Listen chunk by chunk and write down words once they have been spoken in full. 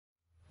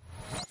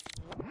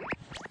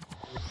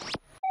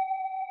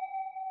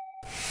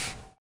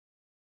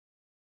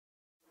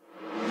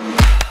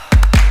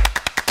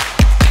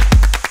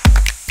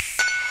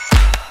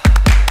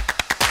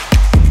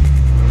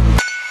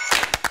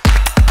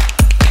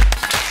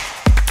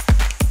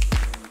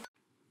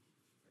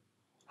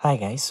Hi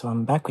guys, so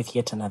I'm back with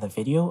yet another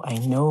video. I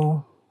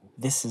know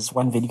this is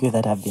one video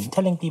that I've been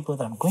telling people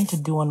that I'm going to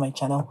do on my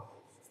channel,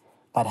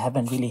 but I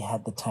haven't really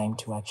had the time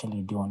to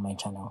actually do on my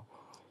channel.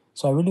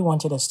 So I really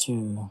wanted us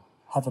to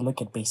have a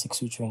look at basic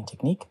suturing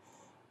technique.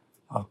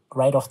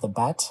 Right off the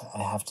bat,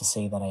 I have to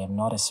say that I am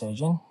not a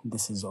surgeon.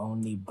 This is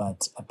only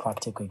but a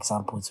practical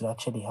example to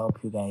actually help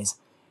you guys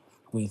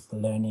with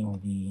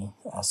learning the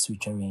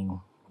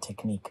suturing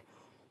technique.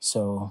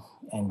 So,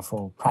 and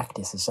for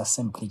practice, it's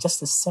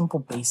just a simple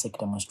basic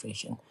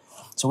demonstration.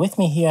 So with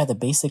me here are the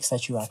basics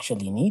that you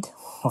actually need.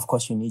 Of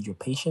course, you need your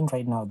patient.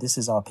 Right now, this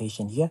is our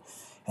patient here.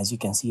 As you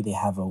can see, they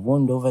have a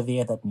wound over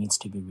there that needs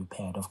to be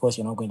repaired. Of course,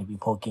 you're not going to be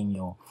poking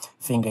your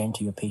finger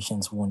into your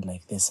patient's wound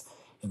like this.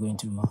 You're going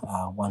to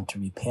want to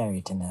repair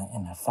it in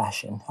a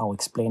fashion. I'll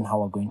explain how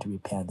we're going to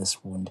repair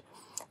this wound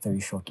very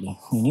shortly.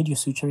 You need your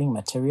suturing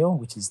material,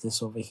 which is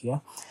this over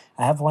here.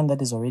 I have one that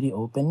is already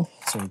open,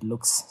 so it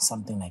looks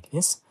something like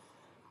this.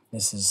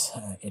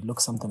 It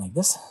looks something like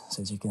this.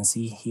 So as you can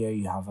see here,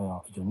 you have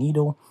your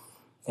needle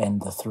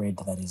and the thread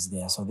that is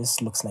there. So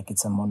this looks like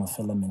it's a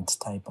monofilament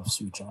type of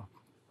suture.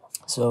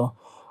 So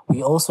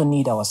we also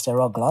need our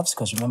sterile gloves,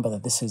 because remember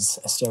that this is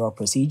a sterile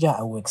procedure.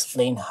 I will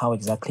explain how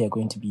exactly you're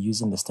going to be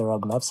using the sterile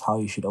gloves, how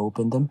you should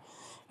open them.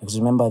 Because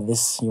remember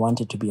this, you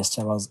want it to be as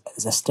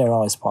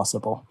sterile as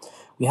possible.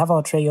 We have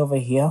our tray over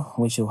here,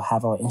 which will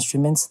have our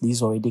instruments.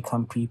 These already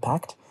come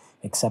pre-packed,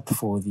 except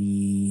for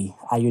the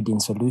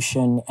iodine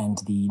solution and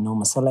the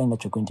normal saline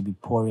that you're going to be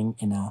pouring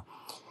in a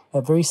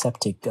very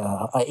aseptic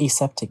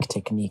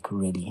technique,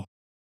 really.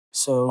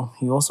 So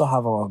you also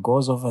have our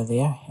gauze over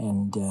there,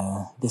 and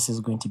this is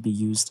going to be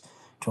used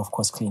to, of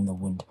course, clean the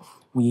wound.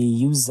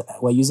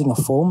 We're using a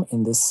foam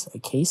in this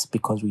case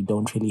because we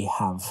don't really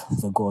have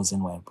the gauze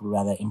and we're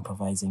rather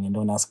improvising. And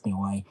don't ask me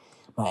why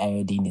my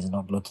iodine is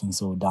not looking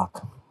so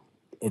dark.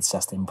 It's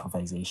just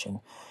improvisation.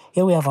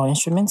 Here we have our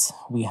instruments.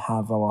 We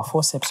have our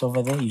forceps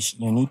over there.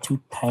 You need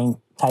two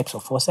types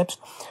of forceps,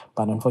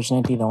 but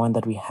unfortunately the one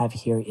that we have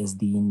here is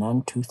the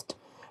non-toothed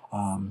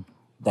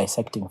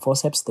dissecting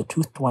forceps. The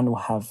toothed one will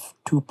have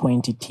two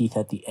pointy teeth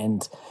at the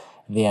end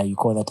there. You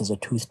call that as a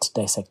toothed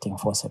dissecting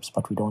forceps,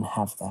 but we don't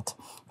have that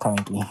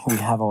currently. We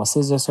have our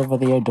scissors over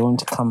there.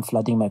 Don't come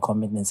flooding my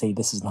comment and say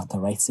this is not the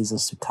right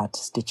scissors to cut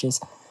stitches,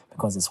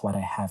 because it's what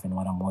I have and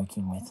what I'm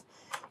working with.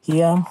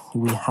 Here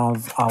we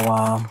have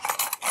our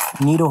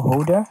needle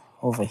holder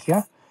over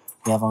here.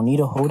 We have our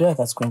needle holder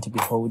that's going to be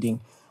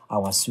holding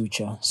our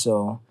suture.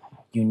 So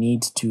you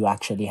need to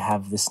actually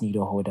have this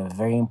needle holder.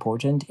 Very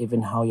important.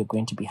 Even how you're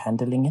going to be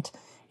handling it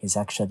is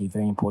actually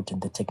very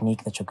important. The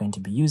technique that you're going to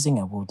be using,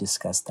 I will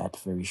discuss that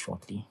very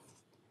shortly.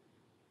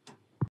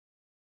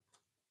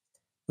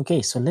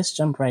 Okay, so let's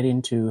jump right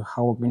into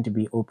how we're going to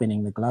be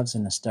opening the gloves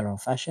in a sterile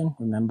fashion.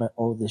 Remember,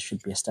 all this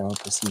should be a sterile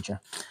procedure.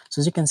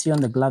 So as you can see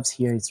on the gloves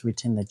here, it's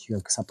written that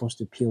you're supposed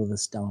to peel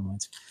this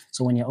downwards.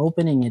 So when you're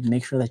opening it,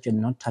 make sure that you're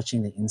not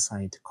touching the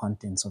inside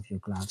contents of your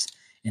gloves.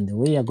 And the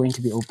way you're going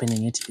to be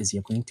opening it is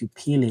you're going to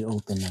peel it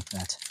open like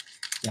that.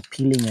 You're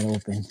peeling it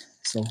open.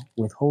 So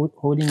with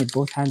holding it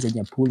both hands, and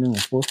you're pulling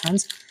with both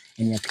hands,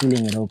 and you're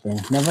peeling it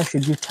open. Never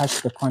should you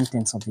touch the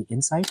contents of the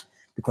inside,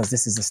 because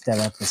this is a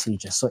sterile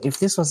procedure. So if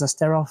this was a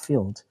sterile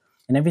field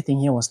and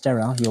everything here was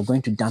sterile, you're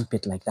going to dump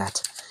it like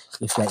that.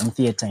 If you're in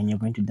theater and you're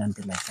going to dump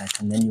it like that,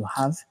 and then you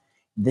have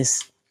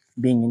this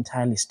being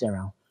entirely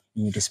sterile,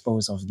 and you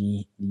dispose of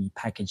the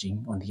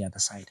packaging on the other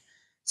side.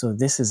 So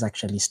this is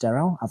actually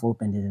sterile. I've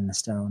opened it in a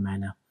sterile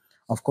manner.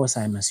 Of course,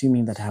 I'm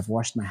assuming that I have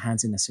washed my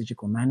hands in a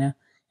surgical manner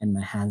and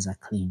my hands are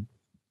clean.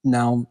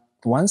 Now,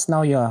 once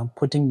you're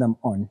putting them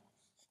on,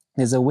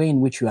 there's a way in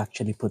which you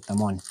actually put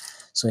them on.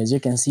 So as you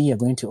can see, you're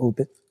going to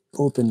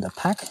open the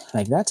pack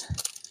like that.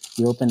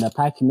 You open the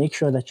pack, make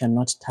sure that you're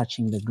not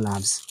touching the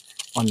gloves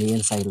on the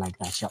inside like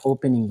that. You're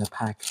opening the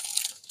pack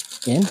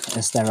in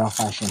a sterile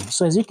fashion.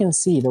 So as you can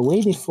see, the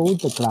way they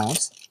fold the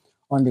gloves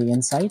on the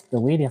inside, the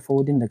way they're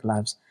folding the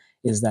gloves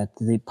is that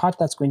the part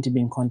that's going to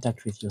be in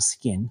contact with your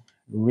skin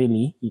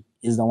really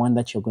is the one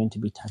that you're going to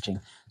be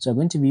touching. So you're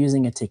going to be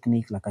using a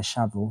technique like a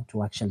shovel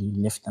to actually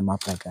lift them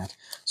up like that.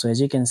 So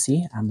as you can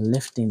see, I'm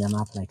lifting them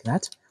up like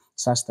that,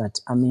 such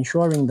that I'm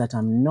ensuring that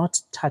I'm not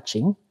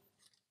touching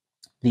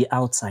the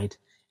outside.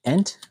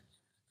 And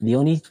the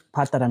only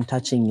part that I'm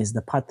touching is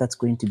the part that's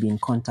going to be in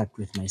contact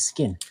with my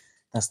skin.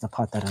 That's the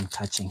part that I'm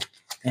touching.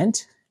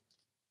 And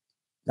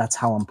that's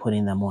how I'm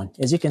putting them on.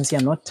 As you can see,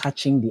 I'm not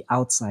touching the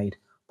outside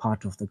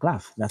part of the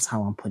glove. That's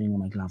how I'm putting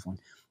my glove on.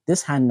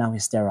 This hand now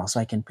is sterile, so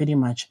I can pretty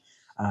much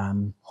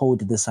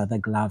hold this other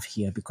glove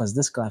here, because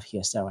this glove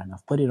here is sterile, and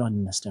I've put it on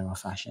in a sterile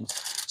fashion.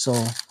 So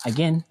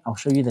again, I'll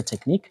show you the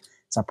technique.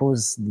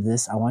 Suppose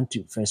I want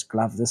to first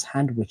glove this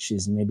hand, which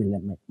is maybe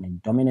my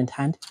dominant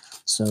hand.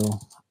 So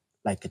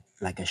like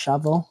a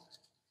shovel,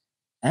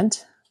 and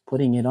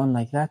putting it on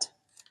like that.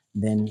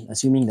 Then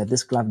assuming that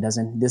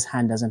this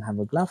hand doesn't have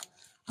a glove,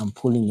 I'm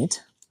pulling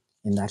it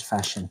in that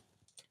fashion.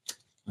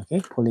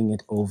 Okay, pulling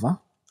it over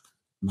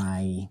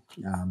my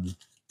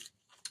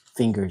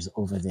fingers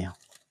over there.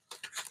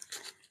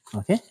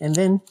 Okay, and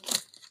then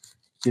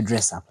you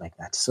dress up like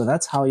that. So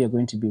that's how you're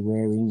going to be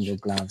wearing your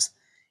gloves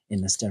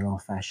in a sterile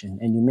fashion.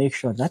 And you make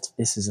sure that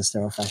this is a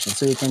sterile fashion.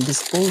 So you can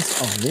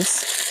dispose of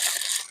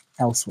this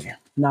elsewhere.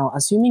 Now,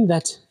 assuming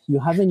that you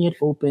haven't yet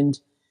opened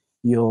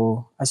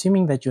your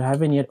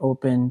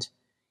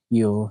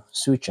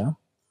suture,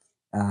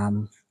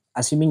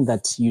 assuming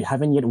that you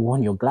haven't yet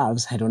worn your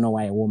gloves. I don't know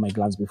why I wore my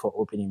gloves before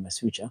opening my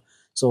suture.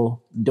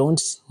 So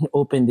don't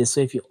open this.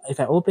 So if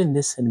I open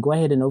this and go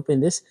ahead and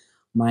open this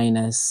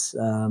minus,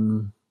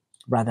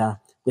 rather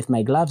with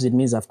my gloves, it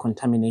means I've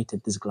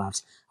contaminated these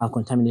gloves. I've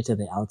contaminated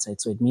the outside.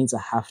 So it means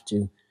I have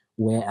to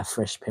wear a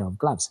fresh pair of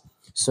gloves.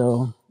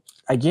 So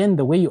again,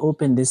 the way you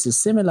open this is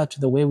similar to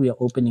the way we are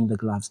opening the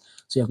gloves.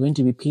 So you're going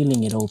to be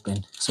peeling it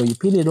open. So you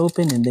peel it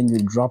open and then you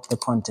drop the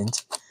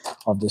content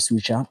of the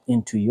suture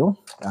into your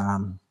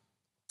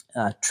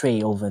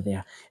tray over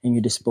there, and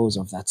you dispose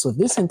of that. So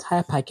this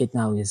entire packet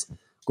now is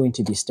going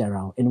to be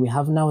sterile. And we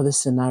have now this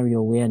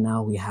scenario where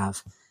now we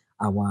have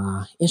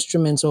our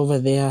instruments over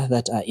there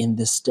that are in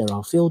this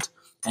sterile field.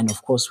 And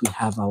of course, we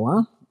have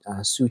our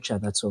suture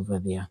that's over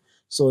there.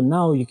 So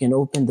now you can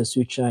open the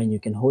suture and you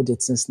can hold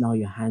it. Since now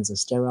your hands are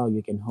sterile,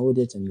 you can hold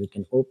it and you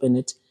can open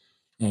it.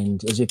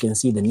 And as you can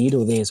see, the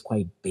needle there is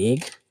quite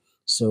big.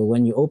 So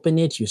when you open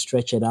it, you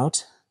stretch it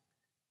out.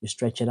 You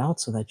stretch it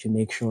out so that you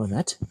make sure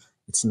that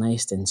it's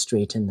nice and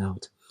straightened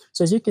out.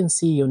 So as you can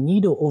see, your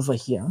needle over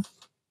here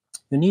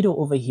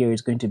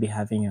is going to be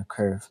having a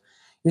curve.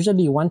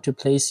 Usually you want to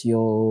place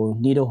your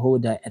needle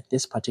holder at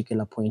this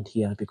particular point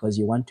here because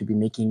you want to be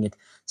making it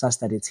such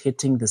that it's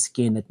hitting the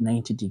skin at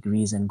 90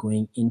 degrees and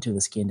going into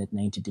the skin at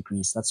 90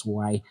 degrees. That's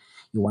why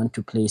you want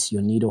to place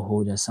your needle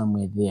holder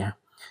somewhere there.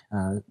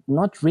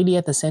 Not really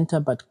at the center,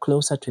 but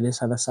closer to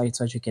this other side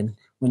so that you can,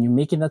 when you're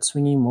making that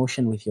swinging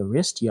motion with your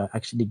wrist, you're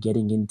actually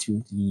getting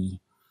into the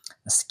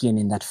skin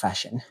in that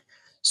fashion.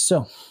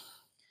 So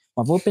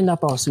I've opened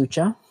up our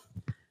suture.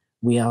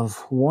 We have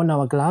worn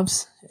our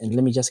gloves, and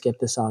let me just get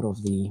this out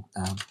of the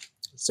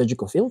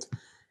surgical field,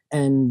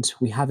 and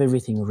we have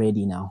everything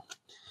ready now.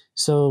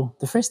 So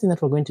the first thing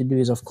that we're going to do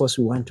is, of course,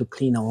 we want to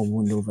clean our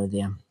wound over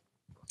there.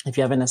 If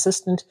you have an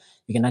assistant,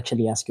 you can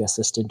actually ask your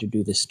assistant to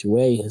do this, to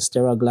wear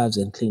sterile gloves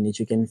and clean it.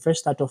 You can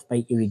first start off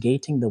by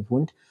irrigating the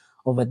wound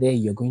over there.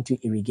 You're going to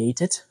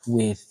irrigate it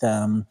with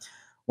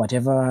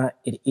whatever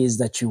it is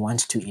that you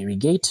want to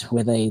irrigate,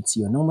 whether it's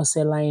your normal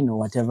saline or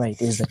whatever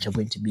it is that you're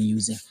going to be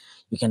using.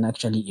 You can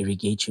actually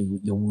irrigate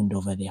your wound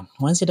over there.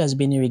 Once it has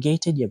been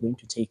irrigated, you're going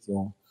to take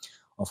your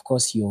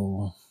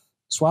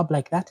swab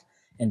like that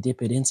and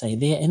dip it inside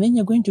there. And then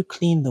you're going to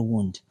clean the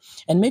wound.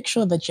 And make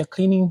sure that you're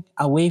cleaning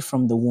away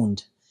from the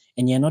wound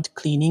and you're not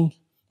cleaning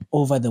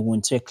over the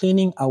wound. So you're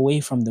cleaning away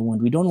from the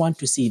wound. We don't want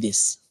to see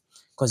this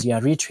because you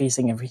are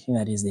retracing everything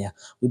that is there.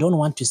 We don't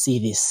want to see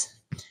this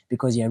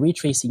because you're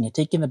retracing, you're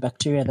taking the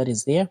bacteria that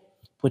is there,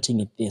 putting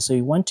it there. So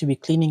you want to be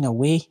cleaning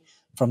away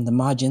from the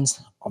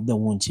margins of the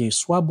wound. So you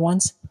swab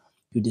once,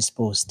 you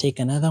dispose, take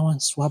another one,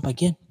 swab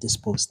again,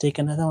 dispose, take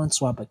another one,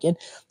 swab again.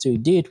 So you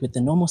do it with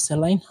the normal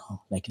saline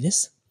like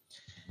this.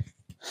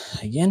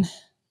 Again,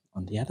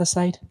 on the other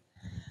side,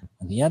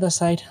 on the other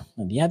side,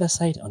 on the other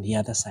side, on the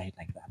other side,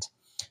 like that.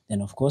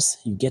 Then, of course,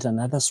 you get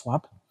another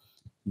swab.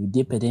 You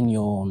dip it in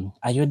your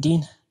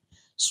iodine,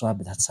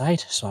 swab that side,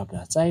 swab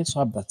that side,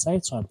 swab that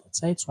side, swab that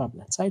side, swab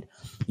that side.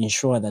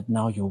 Ensure that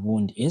now your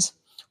wound is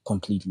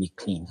completely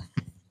clean.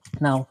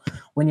 Now,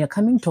 when you're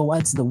coming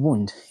towards the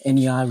wound and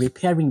you are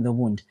repairing the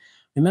wound,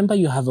 remember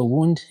you have a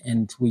wound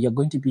and we are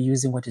going to be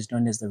using what is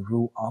known as the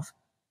rule of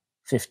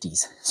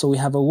 50s. So we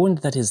have a wound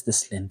that is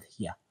this length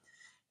here.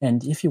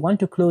 And if you want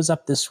to close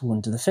up this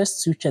wound, the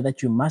first suture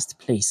that you must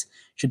place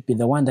should be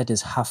the one that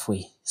is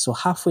halfway. So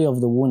halfway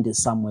of the wound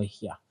is somewhere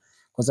here,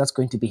 because that's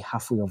going to be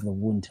halfway of the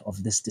wound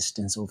of this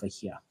distance over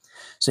here.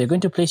 So you're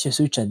going to place your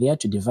suture there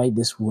to divide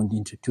this wound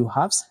into two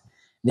halves.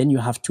 Then you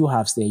have two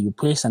halves there. You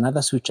place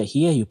another suture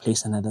here, you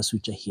place another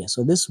suture here.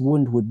 So this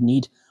wound would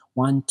need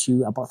 1,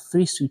 2, about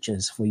 3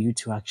 sutures for you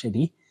to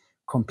actually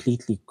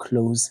completely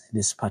close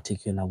this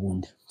particular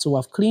wound. So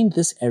I've cleaned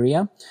this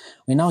area.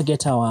 We now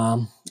get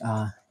our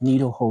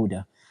needle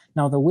holder.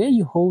 Now the way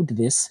you hold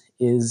this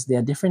is there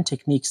are different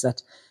techniques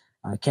that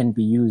can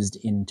be used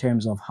in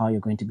terms of how you're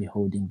going to be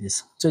holding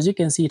this. So as you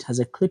can see, it has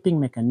a clipping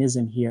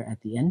mechanism here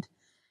at the end.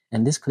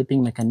 And this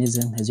clipping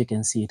mechanism, as you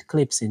can see, it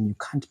clips and you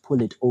can't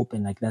pull it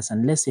open like this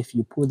unless if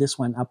you pull this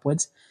one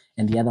upwards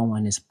and the other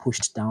one is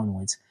pushed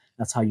downwards.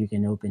 That's how you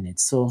can open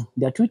it. So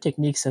there are 2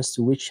 techniques as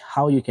to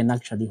how you can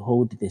actually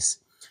hold this.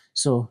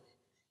 So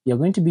you're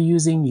going to be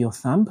using your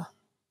thumb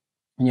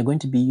and you're going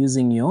to be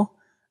using your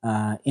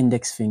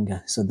index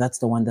finger. So that's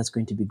the one that's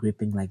going to be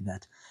gripping like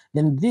that.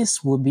 Then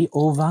this will be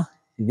over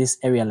this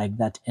area like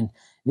that. And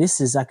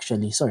this is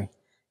actually,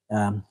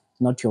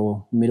 not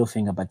your middle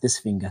finger, but this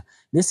finger.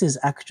 This is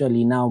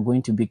actually now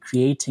going to be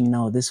creating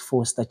now this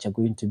force that you're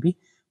going to be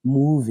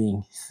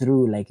moving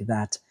through like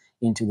that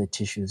into the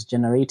tissues,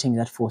 generating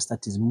that force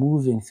that is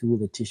moving through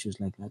the tissues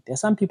like that. There are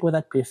some people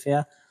that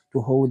prefer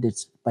to hold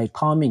it by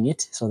palming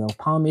it. So they'll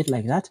palm it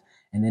like that,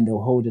 and then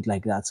they'll hold it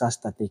like that, such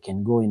that they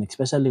can go in,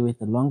 especially with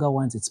the longer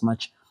ones, it's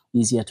much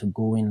easier to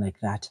go in like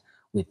that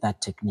with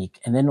that technique.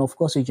 And then, of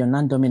course, with your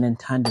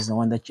non-dominant hand is the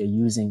one that you're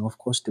using, of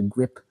course, to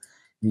grip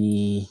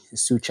the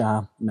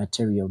suture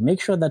material.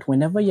 Make sure that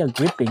whenever you're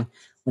gripping,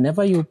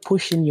 whenever you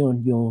push in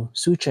your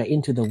suture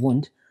into the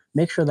wound,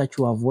 make sure that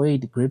you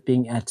avoid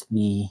gripping at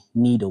the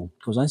needle,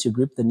 because once you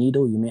grip the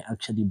needle, you may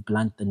actually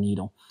blunt the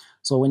needle.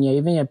 So when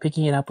you're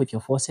picking it up with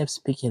your forceps,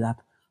 pick it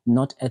up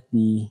not at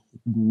the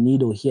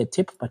needle here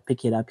tip, but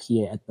pick it up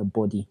here at the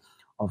body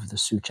of the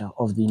suture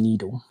of the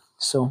needle.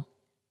 So,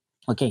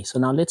 okay, so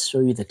now let's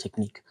show you the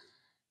technique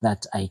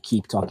that I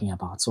keep talking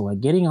about. So we're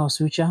getting our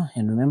suture,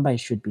 and remember it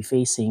should be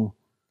facing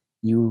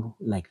you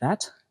like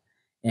that.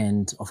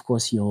 And of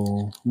course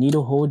your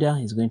needle holder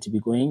is going to be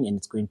going and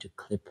it's going to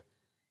clip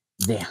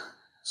there.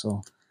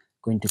 So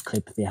going to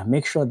clip there.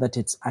 Make sure that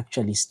it's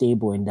actually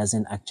stable and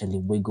doesn't actually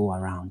wiggle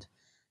around.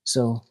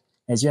 So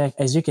as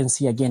you can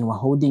see, again, we're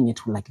holding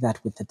it like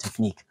that with the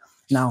technique.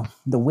 Now,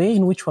 the way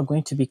in which we're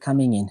going to be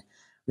coming in,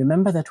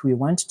 remember that we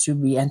want to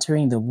be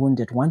entering the wound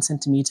at 1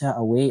 centimeter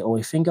away or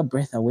a finger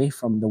breadth away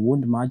from the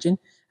wound margin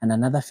and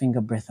another finger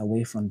breadth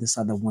away from this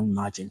other wound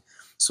margin.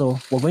 So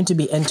we're going to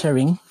be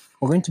entering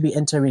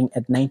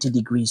at 90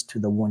 degrees to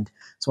the wound.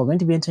 So we're going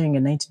to be entering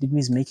at 90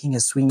 degrees, making a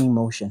swinging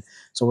motion.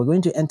 So we're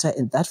going to enter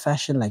in that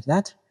fashion like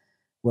that.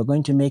 We're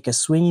going to make a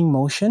swinging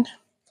motion,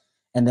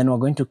 and then we're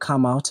going to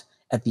come out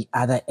at the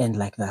other end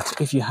like that.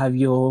 If you have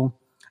your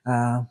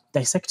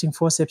dissecting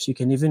forceps, you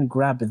can even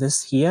grab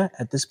this here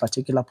at this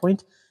particular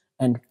point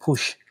and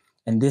push,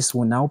 and this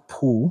will now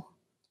pull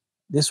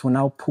this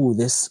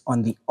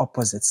on the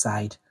opposite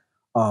side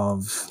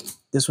of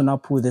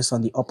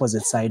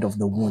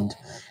the wound.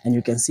 And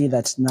you can see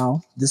that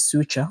now this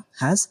suture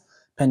has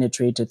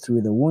penetrated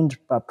through the wound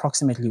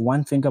approximately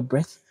 1 finger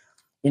breadth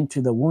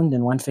into the wound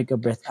and 1 finger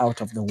breadth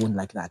out of the wound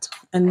like that.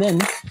 And then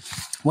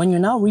when you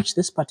now reach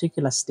this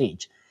particular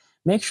stage,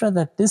 make sure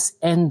that this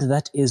end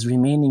that is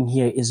remaining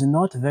here is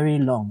not very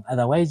long.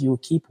 Otherwise, you'll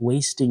keep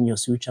wasting your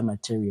suture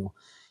material.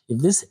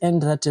 If this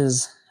end that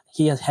is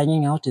here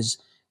hanging out is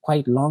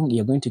quite long,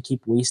 you're going to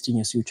keep wasting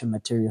your suture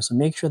material. So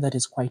make sure that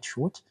it's quite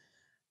short,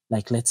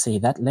 like let's say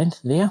that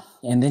length there,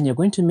 and then you're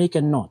going to make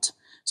a knot.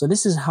 So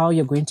this is how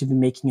you're going to be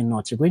making a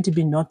knot. You're going to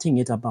be knotting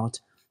it about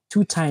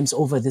 2 times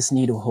over this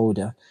needle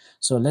holder.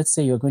 So let's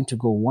say you're going to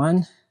go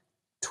 1,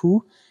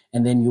 2,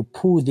 and then you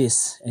pull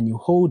this and you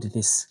hold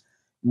this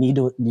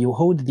needle, you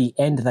hold the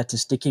end that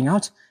is sticking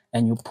out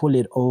and you pull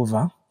it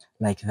over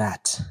like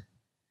that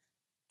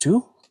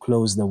to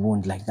close the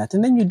wound like that.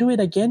 And then you do it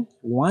again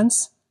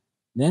once,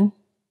 then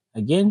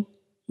again,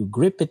 you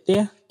grip it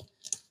there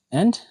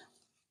and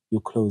you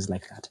close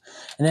like that.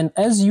 And then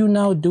as you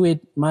now do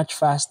it much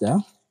faster,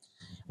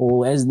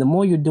 or as the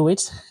more you do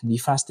it, the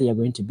faster you're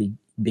going to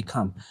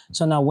become.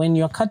 So now when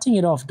you're cutting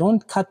it off,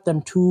 don't cut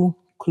them too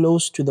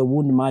close to the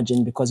wound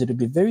margin, because it will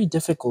be very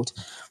difficult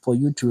for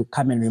you to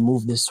come and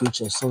remove this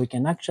suture. So we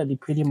can actually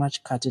pretty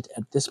much cut it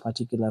at this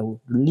particular,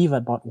 leave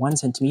about 1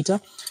 centimeter.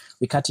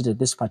 We cut it at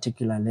this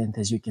particular length,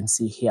 as you can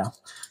see here.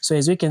 So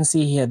as you can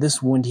see here,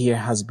 this wound here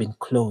has been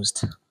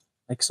closed,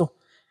 like so.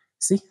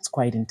 See, it's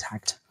quite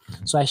intact.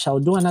 So I shall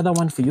do another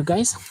one for you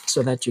guys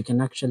so that you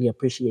can actually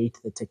appreciate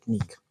the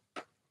technique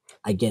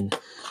again.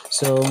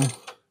 So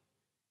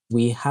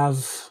we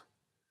have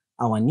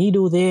our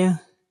needle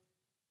there.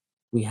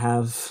 We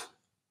have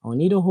our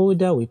needle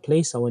holder. We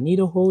place our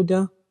needle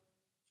holder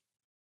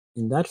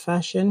in that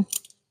fashion.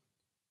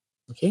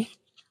 Okay.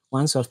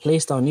 Once we've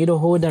placed our needle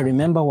holder,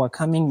 remember we're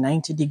coming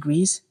 90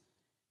 degrees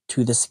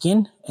to the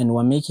skin and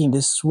we're making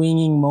this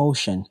swinging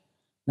motion.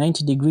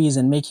 90 degrees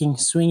and making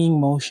swinging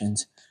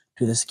motions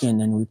to the skin,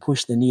 and we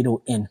push the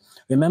needle in.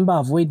 Remember,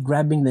 avoid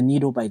grabbing the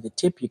needle by the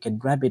tip. You can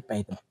grab it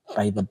by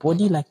the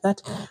body like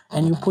that,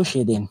 and you push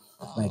it in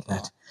like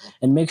that.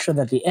 And make sure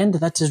that the end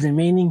that is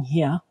remaining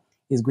here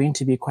is going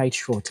to be quite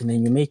short, and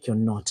then you make your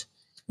knot.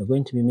 You're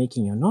going to be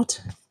making your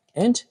knot,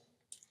 and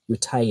you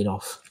tie it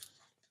off.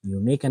 You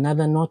make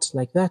another knot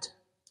like that,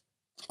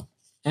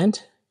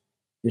 and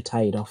you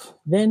tie it off.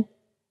 Then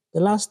the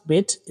last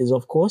bit is,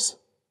 of course,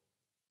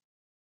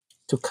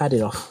 to cut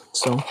it off.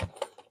 So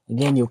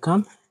again, you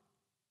come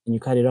and you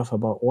cut it off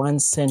about 1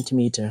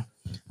 centimeter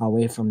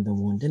away from the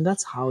wound. And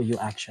that's how you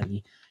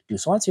actually do.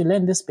 So once you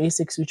learn this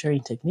basic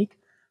suturing technique,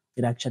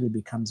 it actually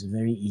becomes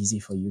very easy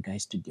for you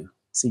guys to do.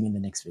 See you in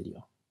the next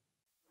video.